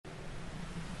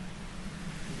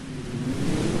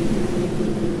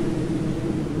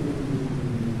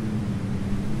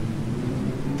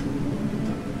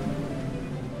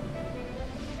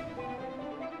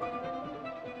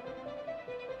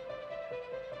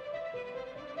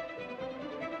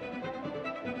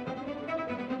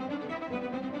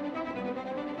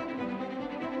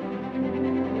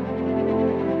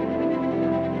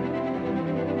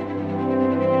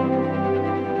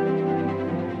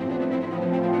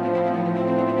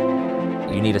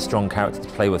you need a strong character to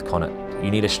play with Connacht.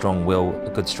 You need a strong will, a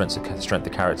good strength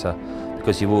of character,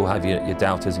 because you will have your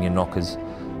doubters and your knockers,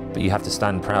 but you have to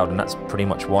stand proud, and that's pretty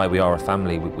much why we are a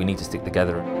family. We need to stick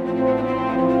together.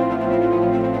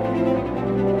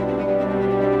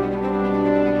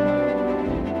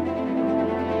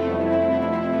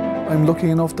 I'm lucky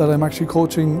enough that I'm actually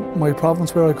coaching my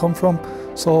province where I come from,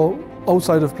 so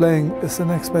outside of playing, it's the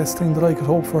next best thing that I could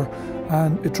hope for,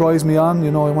 and it drives me on.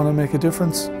 You know, I want to make a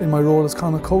difference in my role as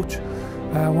Connacht coach.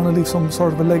 I want to leave some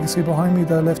sort of a legacy behind me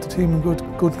that I left the team in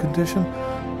good condition.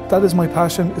 That is my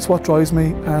passion, it's what drives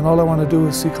me, and all I want to do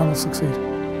is see Connacht succeed.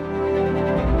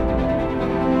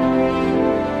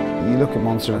 You look at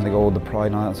Munster and they go, oh, the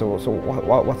pride and all that, so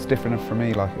what's different for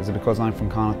me? Like, is it because I'm from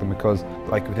Connacht and because,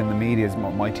 like, within the media,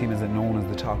 my team isn't known as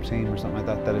the top team or something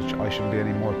like that, I shouldn't be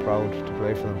any more proud to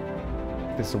play for them?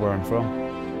 This is where I'm from.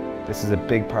 This is a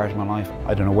big part of my life.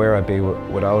 I don't know where I'd be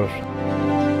without it.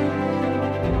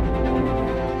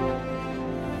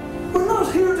 We're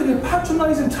not here to get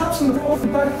patronising taps on the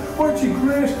back. Aren't you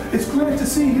great? It's great to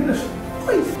see you in it.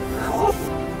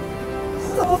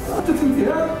 What do you think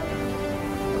you are?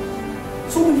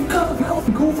 So we've got to help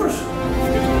and go for it.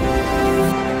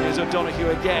 Here's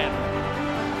O'Donoghue again.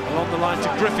 Along the line to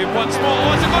Griffin once more.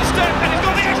 Oh, he's got a step and he's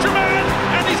got the extra man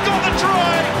and he's got the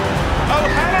try.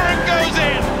 O'Halloran goes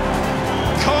in.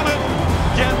 Connacht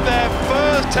get their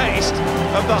first taste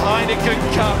of the Heineken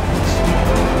Cup.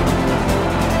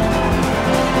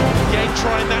 Again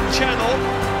trying that channel,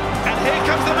 and here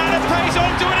comes the man at pace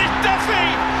onto it. It's Duffy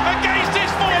against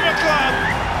his former club.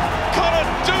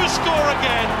 Connacht do score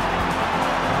again.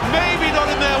 Maybe not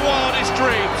in their wildest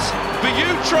dreams, but you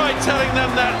try telling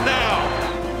them that now.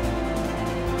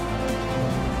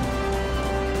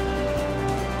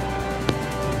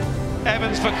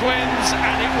 Evans for Quins,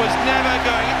 and it was never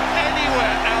going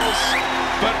anywhere else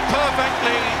but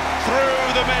perfectly through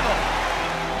the middle.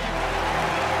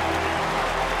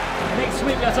 Next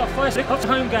week that's our first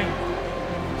home game,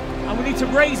 and we need to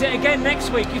raise it again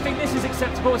next week. You think this is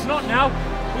acceptable? It's not now.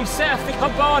 We've set a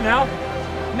bar now.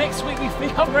 Next week we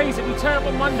raise it. We turn up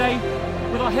on Monday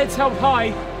with our heads held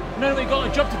high, knowing we've got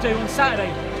a job to do on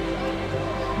Saturday.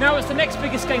 Now it's the next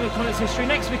biggest game of Connacht's history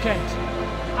next weekend.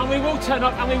 And we will turn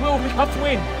up and we will have to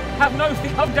win. Have no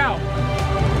doubt.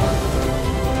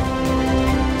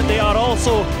 They are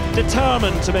also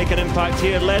determined to make an impact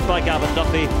here, led by Gavin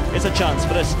Duffy. It's a chance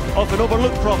for this often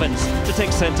overlooked province to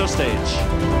take centre stage.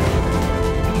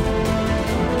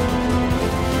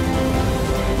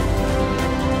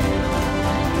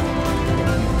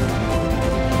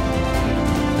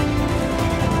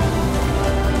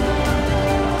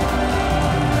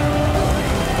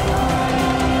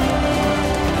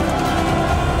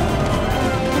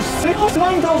 They cost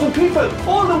 9,000 people.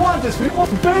 All they want is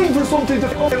begging for something to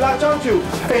latch onto.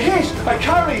 A hit, a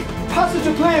carry, passage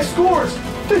of play, scores.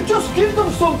 They just give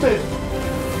them something.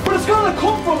 But it's going to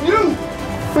come from you.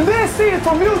 When they see it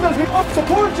from you, they'll be up to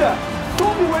support you.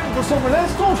 Don't be waiting for someone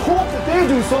else. Don't hope that they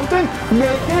do something.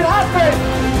 Make it happen.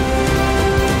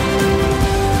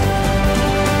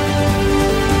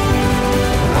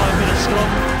 Scrum,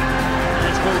 and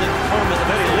it's holding firm at the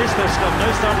very least. Their scrum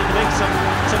now starting to make some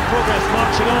progress,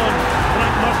 marching on.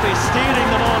 Frank Murphy steering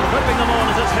them on, whipping them on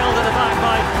as it's held at the back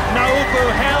by Naupu,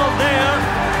 held there.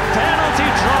 Penalty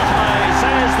try,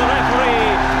 says the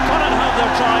referee. Connacht have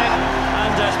their try,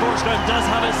 and Sportsground does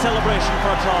have its celebration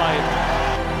for a try.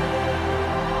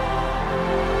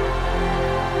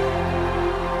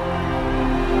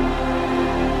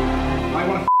 I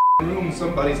want to ruin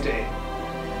somebody's day.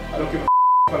 I don't give a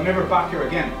if I'm never back here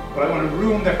again, but I want to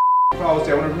ruin their Father's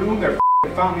Day, I want to ruin their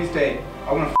family's day,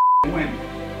 I want to win,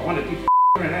 I want to be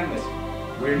relentless.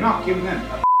 We're not giving them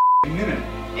a minute,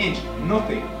 inch,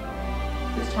 nothing.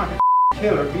 It's time to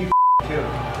kill or be killed.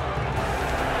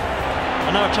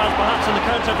 And now a chance perhaps in the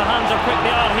counter, the hands are quick,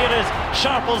 they are. Here is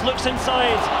Sharples, looks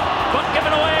inside, but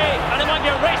given away, and it might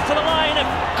be a race to the line if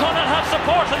Connacht have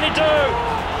support, and they do.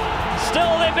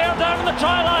 Still they bear down on the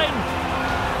try line.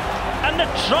 And the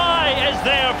try is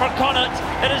there for Connacht.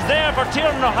 It is there for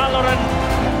Tiernan O'Halloran.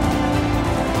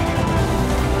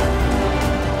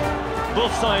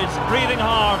 Both sides breathing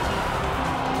hard.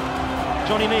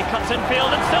 Johnny May cuts in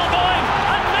field and still going.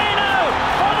 And May now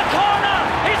for the corner.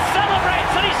 He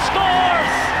celebrates and he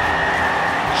scores.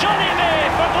 Johnny May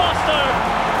for Gloucester.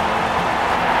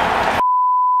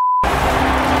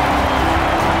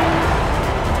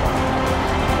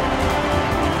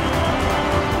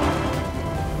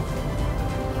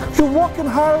 You're working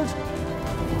hard.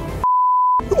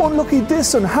 Unlucky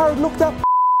this and hard look that.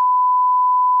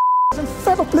 I'm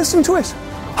fed up listening to it.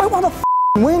 I want to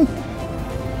win.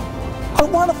 I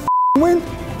want to win.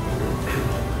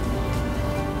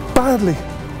 badly.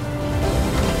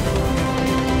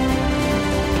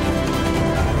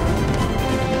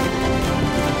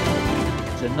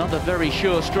 It's another very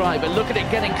sure strike, but look at it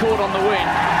getting caught on the wing.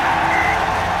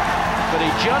 But he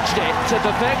judged it to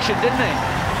perfection, didn't he?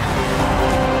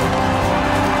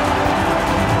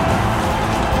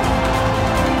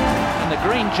 And the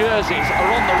green jerseys are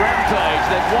on the rampage.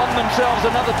 They've won themselves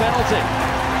another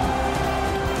penalty.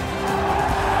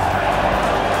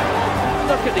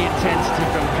 Look at the intensity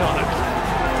from Connacht.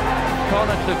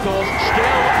 Connacht, of course,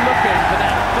 still looking for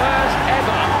that first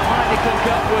ever Heineken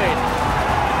Cup win.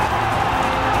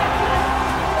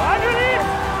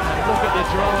 And look at the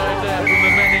drive there from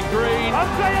the men in green.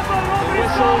 The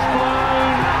whistle's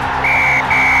blown.